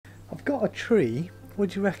I've got a tree. What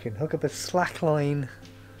do you reckon? Hook up a slack line.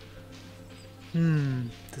 There's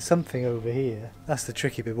something over here. That's the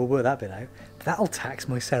tricky bit. We'll work that bit out. That'll tax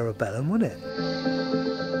my cerebellum, won't it?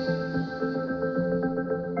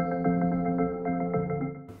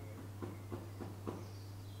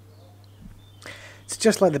 It's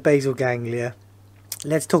just like the basal ganglia.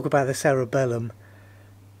 Let's talk about the cerebellum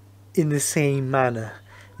in the same manner.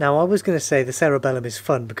 Now, I was going to say the cerebellum is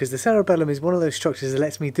fun because the cerebellum is one of those structures that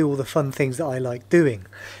lets me do all the fun things that I like doing.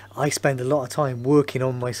 I spend a lot of time working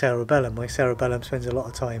on my cerebellum. My cerebellum spends a lot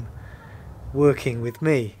of time working with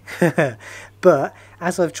me. But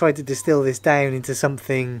as I've tried to distill this down into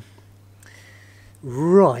something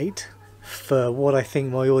right for what I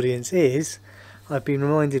think my audience is, I've been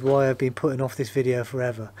reminded why I've been putting off this video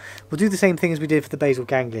forever. We'll do the same thing as we did for the basal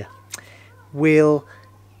ganglia. We'll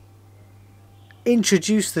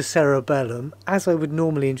introduce the cerebellum as I would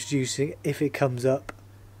normally introduce it if it comes up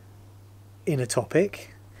in a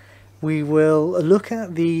topic. We will look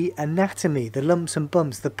at the anatomy, the lumps and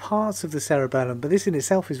bumps, the parts of the cerebellum, but this in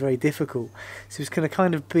itself is very difficult, so it's going to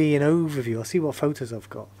kind of be an overview. I'll see what photos I've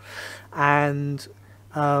got, and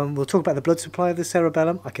we'll talk about the blood supply of the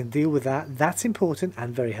cerebellum. I can deal with that. That's important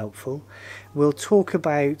and very helpful. We'll talk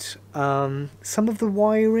about some of the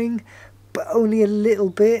wiring, but only a little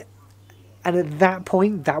bit. And at that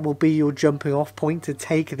point, that will be your jumping off point to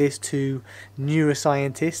take this to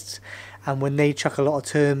neuroscientists. And when they chuck a lot of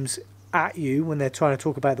terms at you, when they're trying to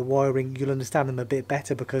talk about the wiring, you'll understand them a bit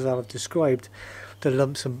better because I'll have described the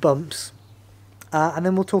lumps and bumps. And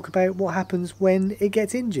then we'll talk about what happens when it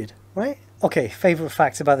gets injured, right? Okay, favourite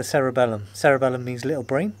facts about the cerebellum. Cerebellum means little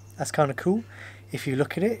brain. That's kind of cool. If you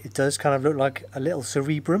look at it, it does kind of look like a little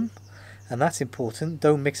cerebrum. And that's important.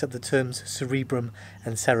 Don't mix up the terms cerebrum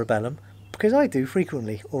and cerebellum, because I do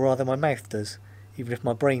frequently, or rather my mouth does, even if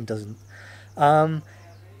my brain doesn't.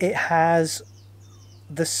 It has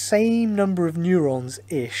the same number of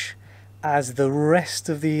neurons-ish as the rest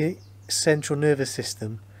of the central nervous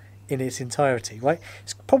system in its entirety, right?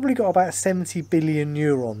 It's probably got about 70 billion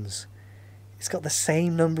neurons. It's got the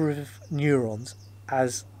same number of neurons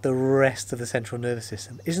as the rest of the central nervous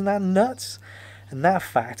system. Isn't that nuts? And that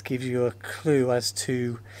fact gives you a clue as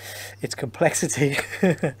to its complexity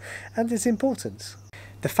and its importance.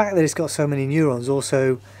 The fact that it's got so many neurons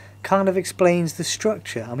also kind of explains the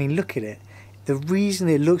structure. I mean, look at it. The reason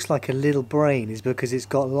it looks like a little brain is because it's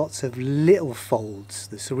got lots of little folds.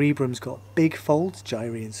 The cerebrum's got big folds,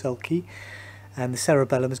 gyri and sulci, and the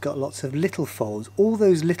cerebellum has got lots of little folds. All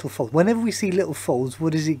those little folds, whenever we see little folds,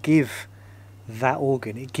 what does it give that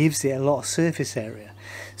organ? It gives it a lot of surface area.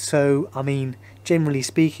 So, I mean, generally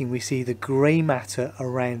speaking, we see the grey matter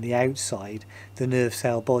around the outside, the nerve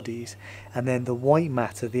cell bodies, and then the white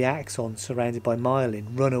matter, the axon surrounded by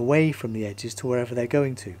myelin, run away from the edges to wherever they're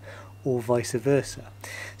going to, or vice versa.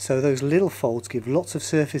 So those little folds give lots of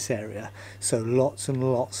surface area, so lots and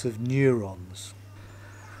lots of neurons.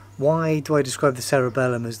 Why do I describe the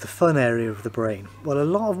cerebellum as the fun area of the brain? Well, a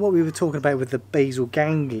lot of what we were talking about with the basal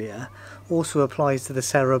ganglia also applies to the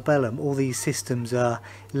cerebellum. All these systems are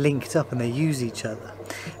linked up and they use each other.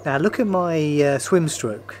 Now look at my swim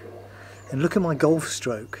stroke and look at my golf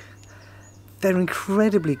stroke. They're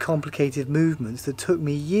incredibly complicated movements that took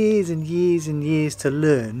me years and years and years to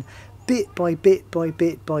learn, bit by bit by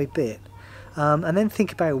bit by bit. And then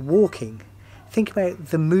think about walking. Think about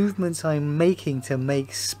the movements I'm making to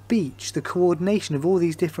make speech, the coordination of all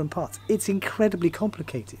these different parts. It's incredibly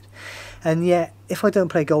complicated. And yet, if I don't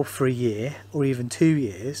play golf for a year, or even 2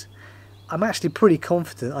 years, I'm actually pretty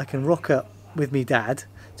confident I can rock up with me dad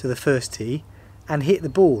to the first tee and hit the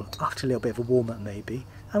ball, after a little bit of a warm-up maybe.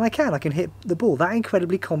 And I can hit the ball. That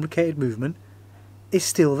incredibly complicated movement is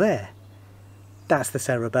still there. That's the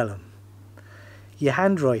cerebellum. Your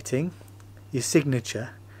handwriting, your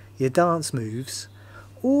signature, your dance moves,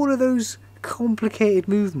 all of those complicated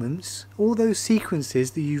movements, all those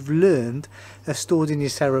sequences that you've learned are stored in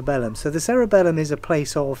your cerebellum. So the cerebellum is a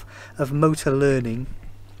place of motor learning.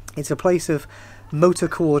 It's a place of motor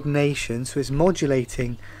coordination, so it's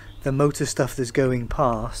modulating the motor stuff that's going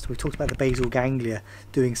past. We talked about the basal ganglia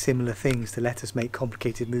doing similar things to let us make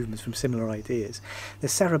complicated movements from similar ideas. The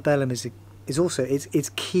cerebellum is also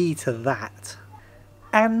it's key to that.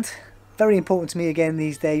 And very important to me again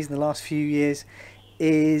these days, in the last few years,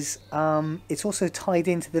 is it's also tied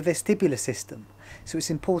into the vestibular system. So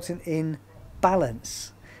it's important in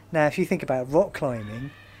balance. Now if you think about rock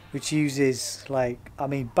climbing, which uses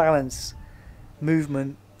balance,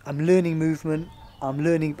 movement, I'm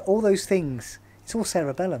learning all those things. It's all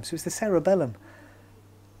cerebellum. So it's the cerebellum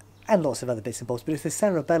and lots of other bits and bobs, but it's the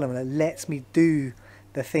cerebellum that lets me do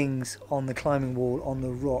the things on the climbing wall, on the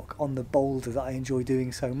rock, on the boulder that I enjoy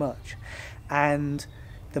doing so much. And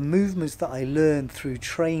the movements that I learn through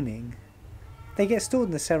training, they get stored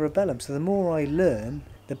in the cerebellum. So the more I learn,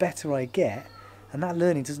 the better I get, and that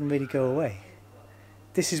learning doesn't really go away.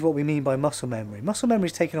 This is what we mean by muscle memory. Muscle memory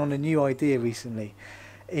has taken on a new idea recently,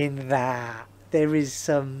 in that there is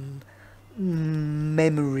some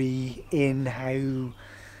memory in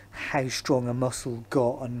how strong a muscle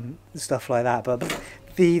got and stuff like that. But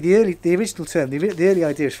the original term, the early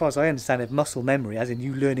idea, as far as I understand it, muscle memory, as in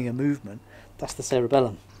you learning a movement, that's the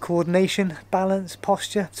cerebellum. Coordination, balance,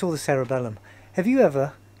 posture, it's all the cerebellum. Have you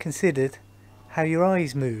ever considered how your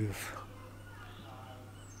eyes move?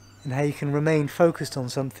 And how you can remain focused on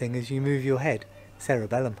something as you move your head?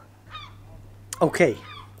 Cerebellum. Okay,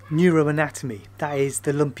 neuroanatomy. That is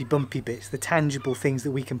the lumpy bumpy bits, the tangible things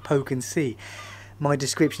that we can poke and see. My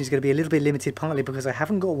description is going to be a little bit limited, partly because I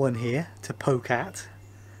haven't got one here to poke at.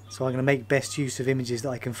 So I'm going to make best use of images that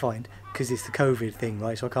I can find, because it's the COVID thing,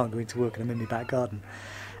 right? So I can't go into work and I'm in my back garden.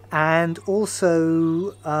 And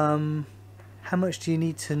also, how much do you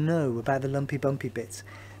need to know about the lumpy bumpy bits?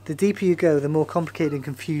 The deeper you go, the more complicated and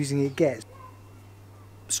confusing it gets.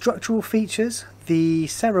 Structural features. The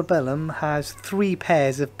cerebellum has 3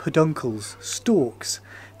 pairs of peduncles, stalks,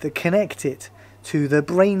 that connect it to the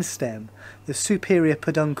brainstem. The superior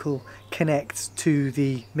peduncle connects to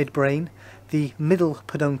the midbrain. The middle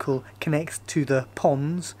peduncle connects to the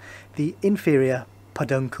pons. The inferior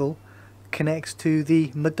peduncle connects to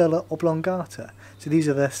the medulla oblongata. So these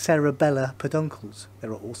are the cerebellar peduncles.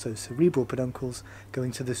 There are also cerebral peduncles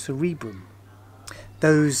going to the cerebrum.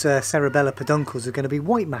 Those cerebellar peduncles are going to be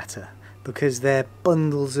white matter, because they're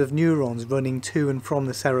bundles of neurons running to and from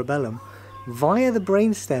the cerebellum via the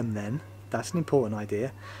brainstem then. That's an important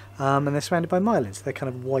idea. And they're surrounded by myelin, so they're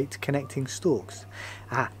kind of white connecting stalks.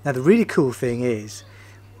 Now the really cool thing is,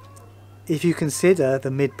 if you consider the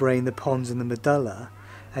midbrain, the pons and the medulla,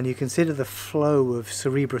 and you consider the flow of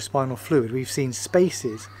cerebrospinal fluid, we've seen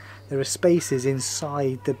spaces. There are spaces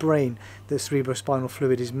inside the brain that cerebrospinal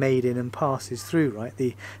fluid is made in and passes through, right?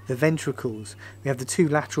 The ventricles. We have the 2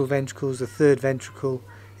 lateral ventricles, the 3rd ventricle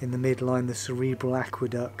in the midline, the cerebral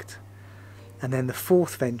aqueduct, and then the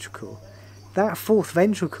 4th ventricle. That 4th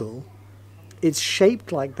ventricle, it's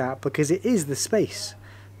shaped like that because it is the space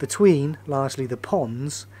between largely the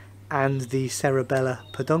pons and the cerebellar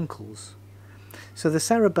peduncles. So the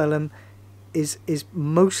cerebellum is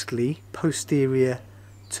mostly posterior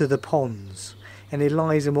to the pons, and it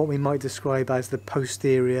lies in what we might describe as the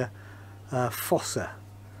posterior fossa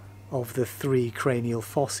of the 3 cranial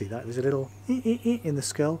fossae. That is a little in the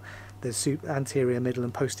skull. There's anterior, middle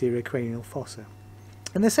and posterior cranial fossa.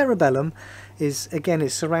 And the cerebellum is, again,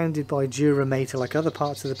 it's surrounded by dura mater like other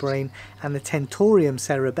parts of the brain, and the tentorium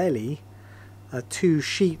cerebelli are 2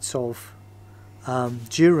 sheets of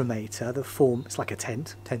dura mater that form, it's like a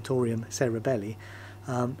tent, tentorium cerebelli,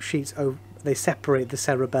 sheets over, they separate the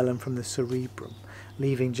cerebellum from the cerebrum,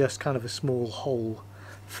 leaving just kind of a small hole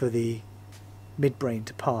for the midbrain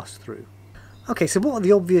to pass through. Okay, so what are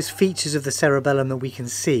the obvious features of the cerebellum that we can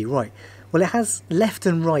see? Right, well, it has left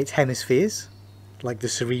and right hemispheres, like the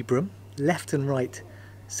cerebrum, left and right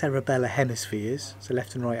cerebellar hemispheres, so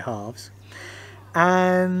left and right halves,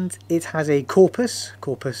 and it has a corpus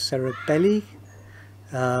cerebelli,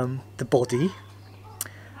 the body,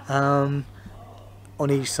 on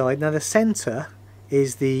each side. Now the centre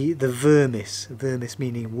is the vermis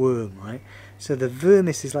meaning worm, right? So the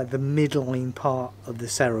vermis is like the midline part of the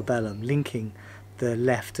cerebellum, linking the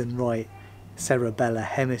left and right cerebellar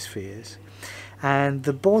hemispheres. And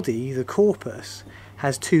the body, the corpus,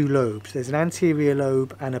 has 2 lobes. There's an anterior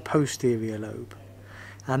lobe and a posterior lobe.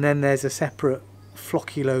 And then there's a separate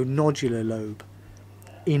flocculonodular lobe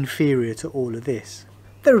inferior to all of this.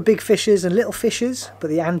 There are big fissures and little fissures, but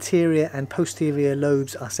the anterior and posterior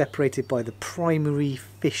lobes are separated by the primary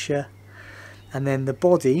fissure. And then the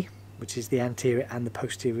body, which is the anterior and the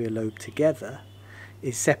posterior lobe together,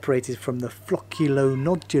 is separated from the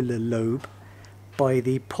flocculonodular lobe by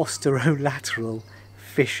the posterolateral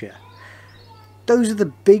fissure. Those are the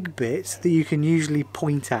big bits that you can usually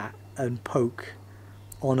point at and poke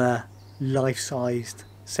on a life-sized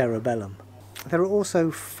cerebellum. There are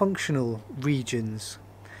also functional regions.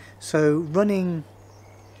 So running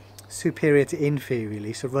superior to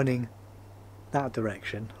inferiorly, so running that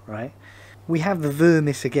direction, right? We have the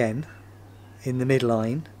vermis again in the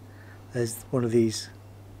midline as one of these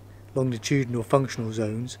longitudinal functional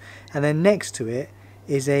zones, and then next to it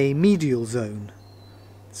is a medial zone,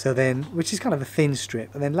 so then, which is kind of a thin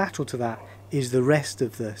strip, and then lateral to that is the rest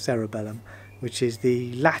of the cerebellum, which is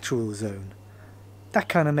the lateral zone. That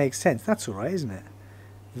kind of makes sense. That's all right, isn't it?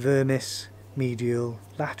 vermis, medial,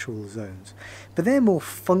 lateral zones. But they're more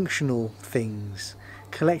functional things,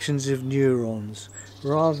 collections of neurons,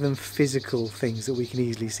 rather than physical things that we can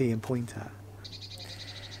easily see and point at.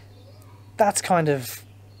 That's kind of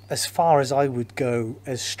as far as I would go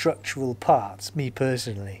as structural parts, me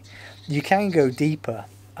personally. You can go deeper.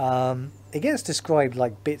 It gets described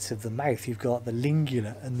like bits of the mouth. You've got the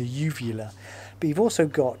lingula and the uvula, but you've also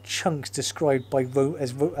got chunks described by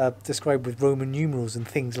described with Roman numerals and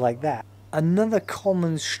things like that. Another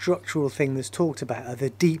common structural thing that's talked about are the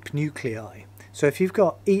deep nuclei. So if you've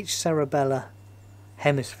got each cerebellar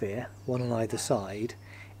hemisphere, one on either side,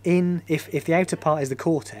 if the outer part is the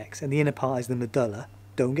cortex and the inner part is the medulla,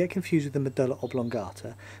 don't get confused with the medulla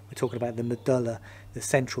oblongata. We're talking about the medulla, the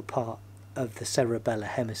central part of the cerebellar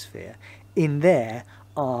hemisphere. In there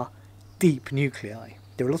are deep nuclei.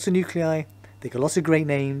 There are lots of nuclei, they've got lots of great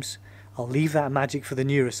names. I'll leave that magic for the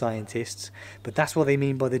neuroscientists, but that's what they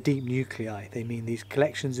mean by the deep nuclei. They mean these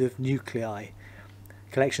collections of nuclei,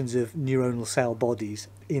 collections of neuronal cell bodies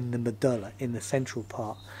in the medulla, in the central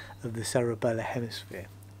part of the cerebellar hemisphere.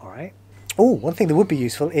 Alright? Oh, one thing that would be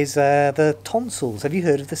useful is the tonsils. Have you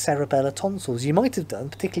heard of the cerebellar tonsils? You might have done,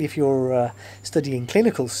 particularly if you're studying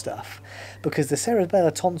clinical stuff, because the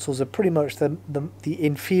cerebellar tonsils are pretty much the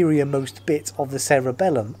inferior most bit of the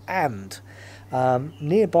cerebellum, and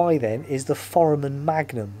nearby then is the foramen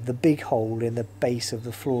magnum, the big hole in the base of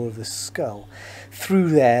the floor of the skull.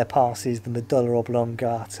 Through there passes the medulla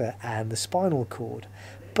oblongata and the spinal cord.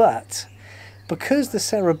 But because the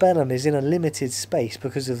cerebellum is in a limited space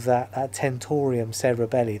because of that tentorium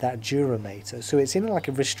cerebelli, that dura mater, so it's in like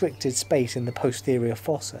a restricted space in the posterior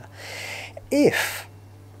fossa. If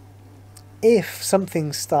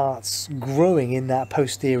something starts growing in that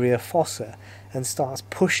posterior fossa and starts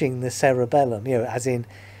pushing the cerebellum, you know, as in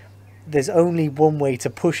there's only one way to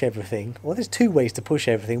push everything, well, there's two ways to push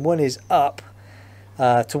everything. One is up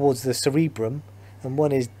towards the cerebrum, and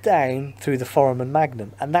one is down through the foramen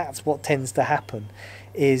magnum, and that's what tends to happen.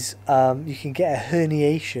 Is you can get a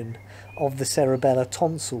herniation of the cerebellar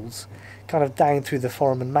tonsils kind of down through the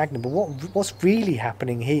foramen magnum. But what's really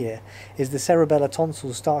happening here is the cerebellar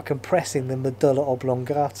tonsils start compressing the medulla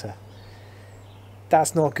oblongata.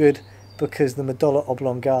 That's not good, because the medulla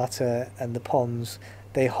oblongata and the pons,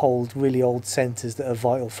 they hold really old centres that are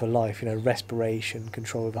vital for life, you know, respiration,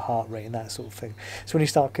 control of the heart rate and that sort of thing. So when you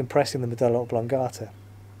start compressing the medulla oblongata,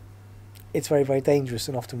 it's very, very dangerous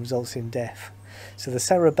and often results in death. So the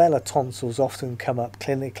cerebellar tonsils often come up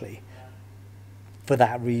clinically for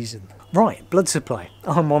that reason. Right, blood supply.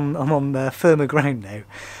 I'm on firmer ground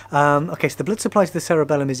now. Okay, so the blood supply to the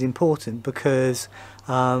cerebellum is important because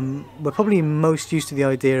we're probably most used to the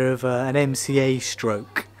idea of an MCA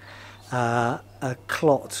stroke, a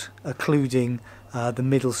clot occluding the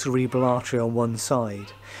middle cerebral artery on one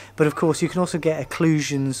side. But of course you can also get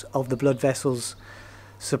occlusions of the blood vessels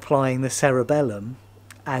supplying the cerebellum,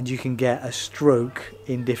 and you can get a stroke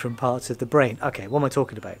in different parts of the brain. Okay, what am I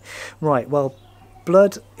talking about? Right, well,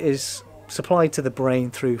 blood is supplied to the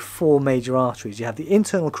brain through four major arteries. You have the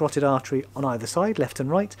internal carotid artery on either side, left and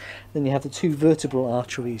right. Then you have the two vertebral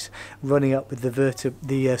arteries running up with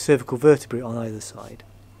the cervical vertebrae on either side.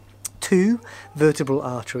 Two vertebral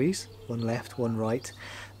arteries, one left, one right,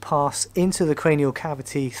 pass into the cranial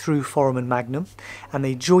cavity through foramen magnum, and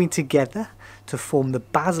they join together to form the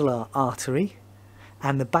basilar artery,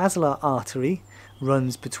 and the basilar artery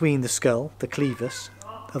runs between the skull, the clevus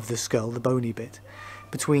of the skull, the bony bit,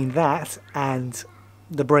 between that and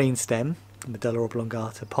the brainstem, medulla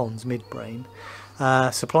oblongata, pons, midbrain,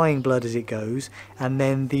 supplying blood as it goes, and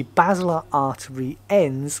then the basilar artery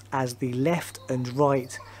ends as the left and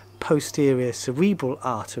right posterior cerebral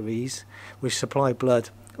arteries, which supply blood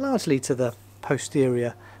largely to the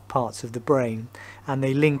posterior parts of the brain, and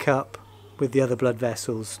they link up with the other blood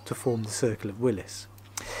vessels to form the circle of Willis.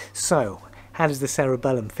 So, how does the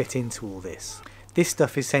cerebellum fit into all this? This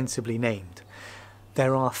stuff is sensibly named.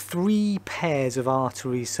 There are three pairs of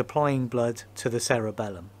arteries supplying blood to the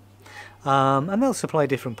cerebellum, and they'll supply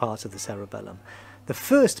different parts of the cerebellum. The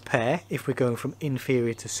first pair, if we're going from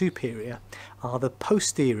inferior to superior, are the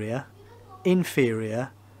posterior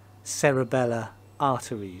inferior cerebellar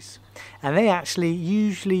arteries, and they actually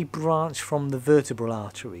usually branch from the vertebral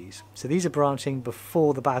arteries. So these are branching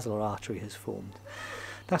before the basilar artery has formed.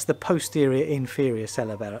 That's the posterior inferior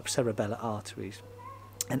cerebellar arteries.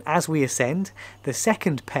 And as we ascend, the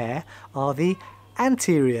second pair are the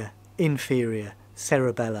anterior inferior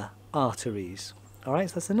cerebellar arteries.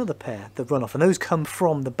 Alright, so that's another pair that run off, and those come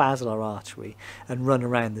from the basilar artery and run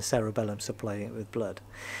around the cerebellum, supplying it with blood.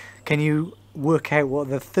 Can you work out what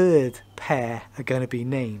the third pair are going to be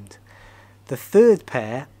named? The third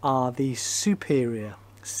pair are the superior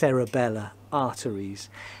cerebellar arteries,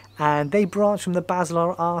 and they branch from the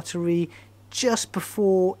basilar artery just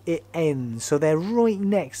before it ends, so they're right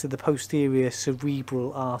next to the posterior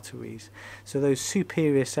cerebral arteries. So those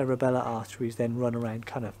superior cerebellar arteries then run around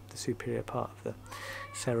kind of the superior part of the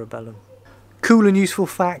cerebellum. Cool and useful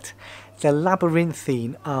fact, the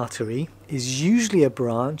labyrinthine artery is usually a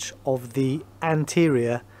branch of the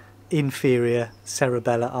anterior inferior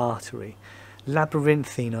cerebellar artery.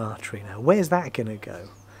 Labyrinthine artery. Now where's that going to go?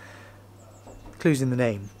 Clues in the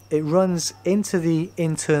name. It runs into the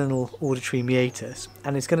internal auditory meatus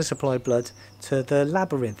and it's going to supply blood to the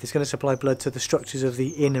labyrinth. It's going to supply blood to the structures of the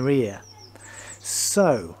inner ear.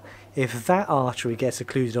 So if that artery gets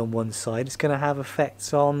occluded on one side, it's going to have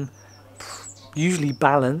effects on usually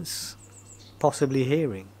balance, possibly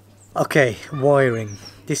hearing. Okay, wiring.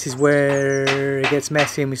 This is where it gets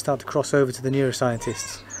messy and we start to cross over to the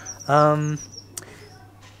neuroscientists.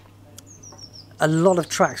 A lot of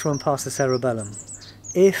tracks run past the cerebellum.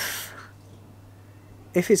 If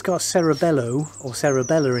it's got cerebello or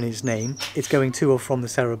cerebella in its name, it's going to or from the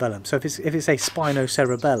cerebellum. So if it's a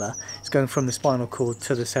spinocerebella, it's going from the spinal cord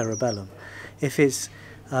to the cerebellum. If it's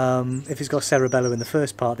got cerebello in the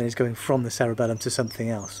first part, then it's going from the cerebellum to something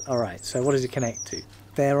else. Alright, so what does it connect to?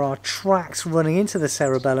 There are tracks running into the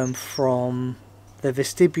cerebellum from the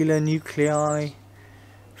vestibular nuclei,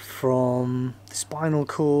 from the spinal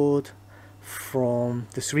cord, from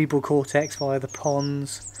the cerebral cortex via the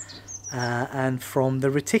pons, and from the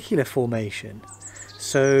reticular formation.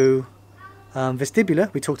 So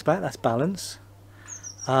vestibular, we talked about, that's balance.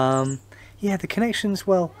 Yeah, the connections,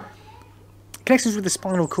 well, connections with the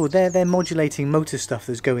spinal cord, they're modulating motor stuff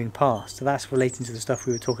that's going past. So that's relating to the stuff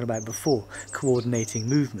we were talking about before, coordinating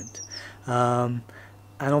movement.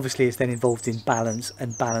 And obviously it's then involved in balance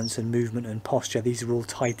and movement and posture. These are all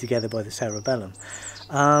tied together by the cerebellum.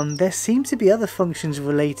 There seem to be other functions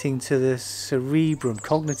relating to the cerebrum,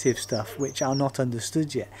 cognitive stuff, which are not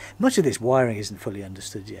understood yet. Much of this wiring isn't fully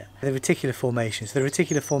understood yet. The reticular formation. So the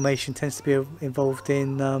reticular formation tends to be involved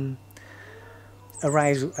in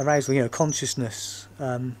arousal, you know, consciousness,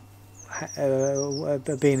 being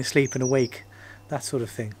asleep and awake, that sort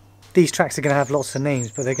of thing. These tracks are going to have lots of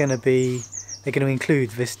names, but they're going to include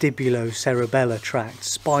vestibulocerebellar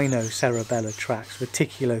tracts, spinocerebellar tracts,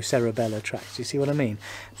 reticulocerebellar tracts. You see what I mean?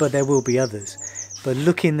 But there will be others. But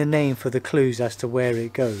look in the name for the clues as to where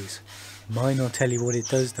it goes. Might not tell you what it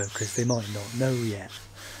does though, because they might not know yet.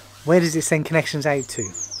 Where does it send connections out to?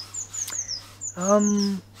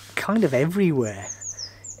 Kind of everywhere.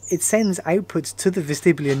 It sends outputs to the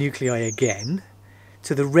vestibular nuclei again,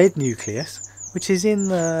 to the red nucleus, which is in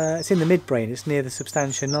the midbrain. It's near the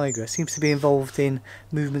substantia nigra. It seems to be involved in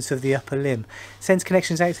movements of the upper limb. It sends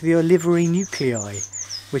connections out to the olivary nuclei,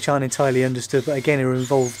 which aren't entirely understood, but again are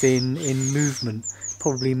involved in movement,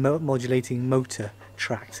 probably modulating motor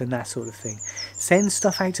tracts and that sort of thing. Sends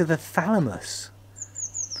stuff out to the thalamus,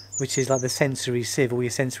 which is like the sensory sieve. All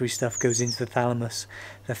your sensory stuff goes into the thalamus.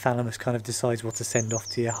 The thalamus kind of decides what to send off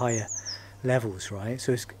to your higher levels, right?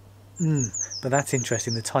 So it's but that's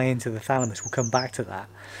interesting, the tie into the thalamus, we'll come back to that.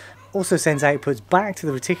 Also sends outputs back to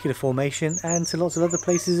the reticular formation and to lots of other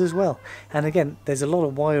places as well. And again, there's a lot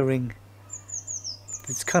of wiring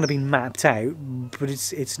that's kind of been mapped out, but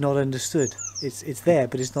it's not understood. It's there,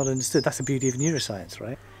 but it's not understood. That's the beauty of neuroscience,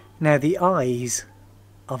 right? Now the eyes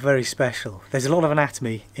are very special. There's a lot of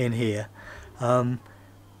anatomy in here, but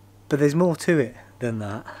there's more to it than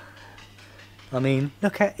that. I mean,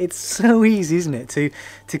 look at, it's so easy, isn't it,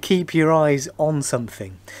 to keep your eyes on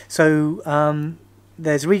something. So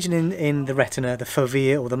there's a region in the retina, the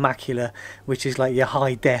fovea or the macula, which is like your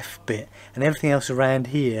high def bit, and everything else around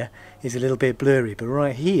here is a little bit blurry, but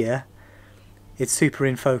right here it's super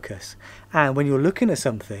in focus. And when you're looking at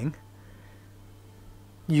something,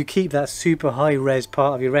 you keep that super high res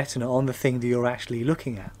part of your retina on the thing that you're actually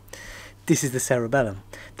looking at. This is the cerebellum.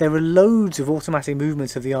 There are loads of automatic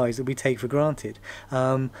movements of the eyes that we take for granted.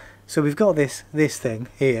 So we've got this thing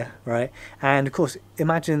here, right? And of course,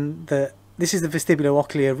 imagine that this is the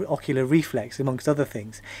vestibulo-ocular reflex, amongst other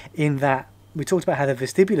things, in that we talked about how the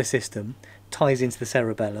vestibular system ties into the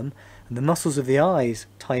cerebellum, and the muscles of the eyes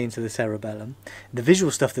tie into the cerebellum. The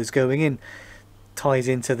visual stuff that's going in ties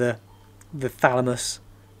into the thalamus,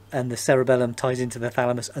 and the cerebellum ties into the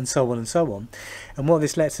thalamus, and so on and so on. And what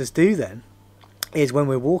this lets us do then is when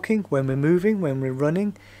we're walking, when we're moving, when we're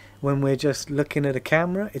running, when we're just looking at a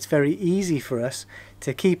camera, it's very easy for us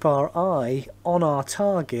to keep our eye on our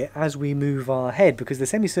target as we move our head, because the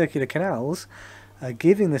semicircular canals are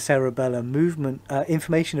giving the cerebellum movement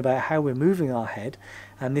information about how we're moving our head,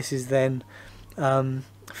 and this is then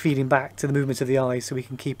feeding back to the movements of the eyes so we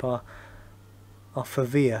can keep our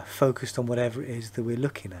fovea focused on whatever it is that we're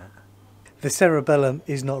looking at. The cerebellum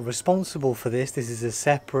is not responsible for this. This is a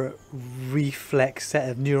separate reflex set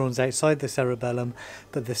of neurons outside the cerebellum,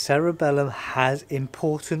 but the cerebellum has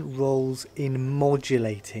important roles in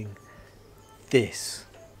modulating this.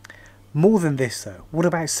 More than this though, what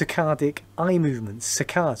about saccadic eye movements?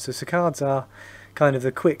 Saccades. So saccades are kind of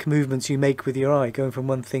the quick movements you make with your eye, going from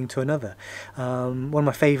one thing to another. One of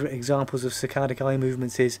my favourite examples of saccadic eye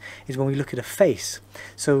movements is when we look at a face.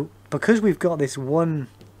 So because we've got this one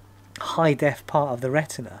high def part of the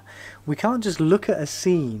retina, we can't just look at a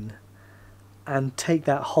scene and take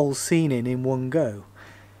that whole scene in one go.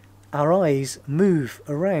 Our eyes move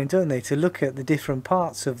around, don't they, to look at the different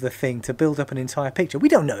parts of the thing to build up an entire picture. We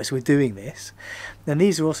don't notice we're doing this. And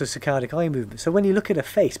these are also saccadic eye movements. So when you look at a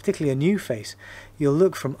face, particularly a new face, you'll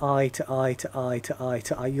look from eye to eye to eye to eye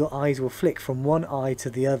to eye. Your eyes will flick from one eye to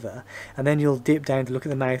the other, and then you'll dip down to look at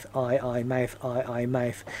the mouth, eye,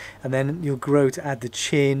 mouth, and then you'll grow to add the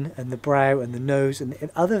chin and the brow and the nose and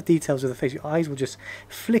other details of the face. Your eyes will just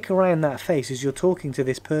flick around that face as you're talking to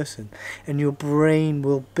this person, and your brain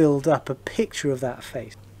will build up a picture of that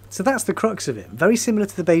face. So that's the crux of it. Very similar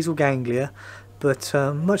to the basal ganglia, but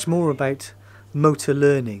much more about motor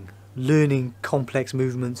learning complex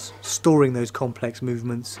movements, storing those complex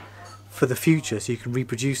movements for the future so you can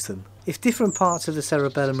reproduce them. If different parts of the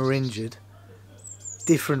cerebellum are injured,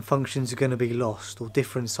 different functions are going to be lost, or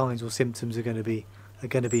different signs or symptoms are going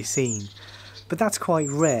to be seen. But that's quite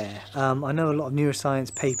rare. I know a lot of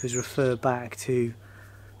neuroscience papers refer back to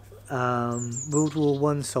World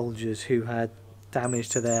War I soldiers who had damage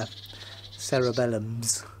to their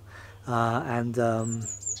cerebellums, and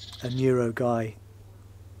a neuro guy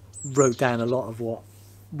wrote down a lot of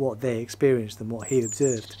what they experienced and what he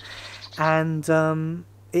observed, and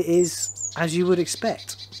it is, as you would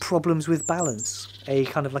expect, problems with balance, a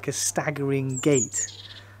kind of like a staggering gait,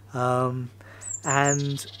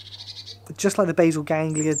 and just like the basal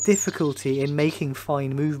ganglia, difficulty in making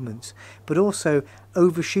fine movements, but also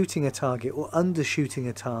overshooting a target or undershooting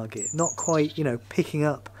a target, not quite, you know, picking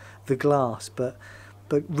up the glass, but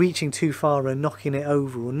reaching too far and knocking it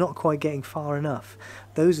over, or not quite getting far enough.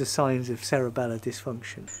 Those are signs of cerebellar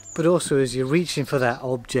dysfunction. But also, as you're reaching for that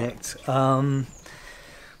object, an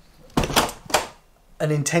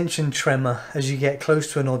intention tremor as you get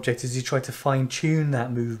close to an object, as you try to fine-tune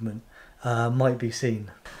that movement, might be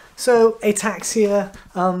seen. So ataxia,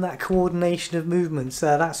 that coordination of movements,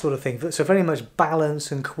 that sort of thing. So very much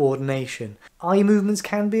balance and coordination. Eye movements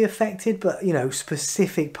can be affected, but you know,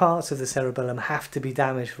 specific parts of the cerebellum have to be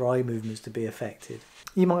damaged for eye movements to be affected.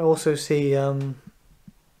 You might also see a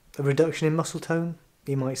reduction in muscle tone.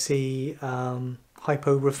 You might see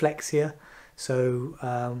hyporeflexia,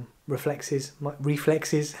 so reflexes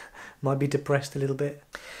might be depressed a little bit.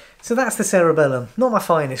 So that's the cerebellum. Not my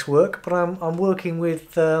finest work, but I'm working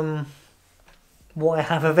with what I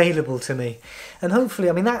have available to me. And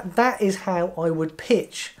hopefully, I mean, that is how I would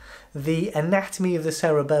pitch the anatomy of the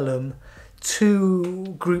cerebellum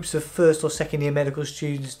to groups of first or second year medical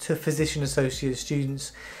students, to physician associate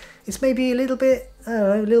students. It's maybe a little bit, I don't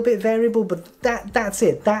know, a little bit variable, but that's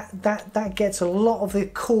it. That gets a lot of the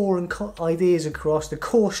core and ideas across, the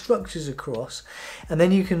core structures across, and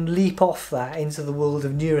then you can leap off that into the world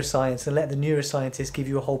of neuroscience and let the neuroscientists give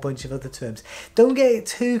you a whole bunch of other terms. Don't get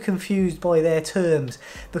too confused by their terms,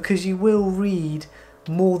 because you will read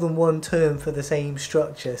more than one term for the same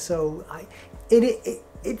structure. So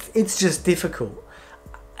it's just difficult.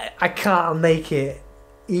 I can't make it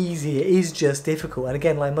easy. It is just difficult, and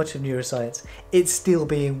again, like much of neuroscience, it's still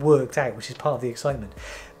being worked out, which is part of the excitement.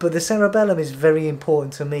 But the cerebellum is very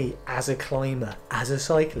important to me as a climber, as a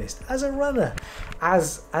cyclist, as a runner,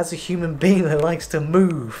 as a human being that likes to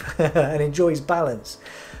move and enjoys balance.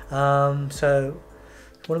 So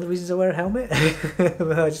one of the reasons I wear a helmet.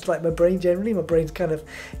 I just like my brain generally. My brain's kind of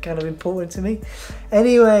important to me.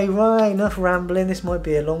 Anyway, right, enough rambling. This might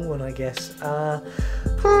be a long one, I guess.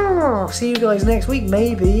 See you guys next week,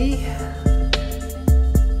 maybe.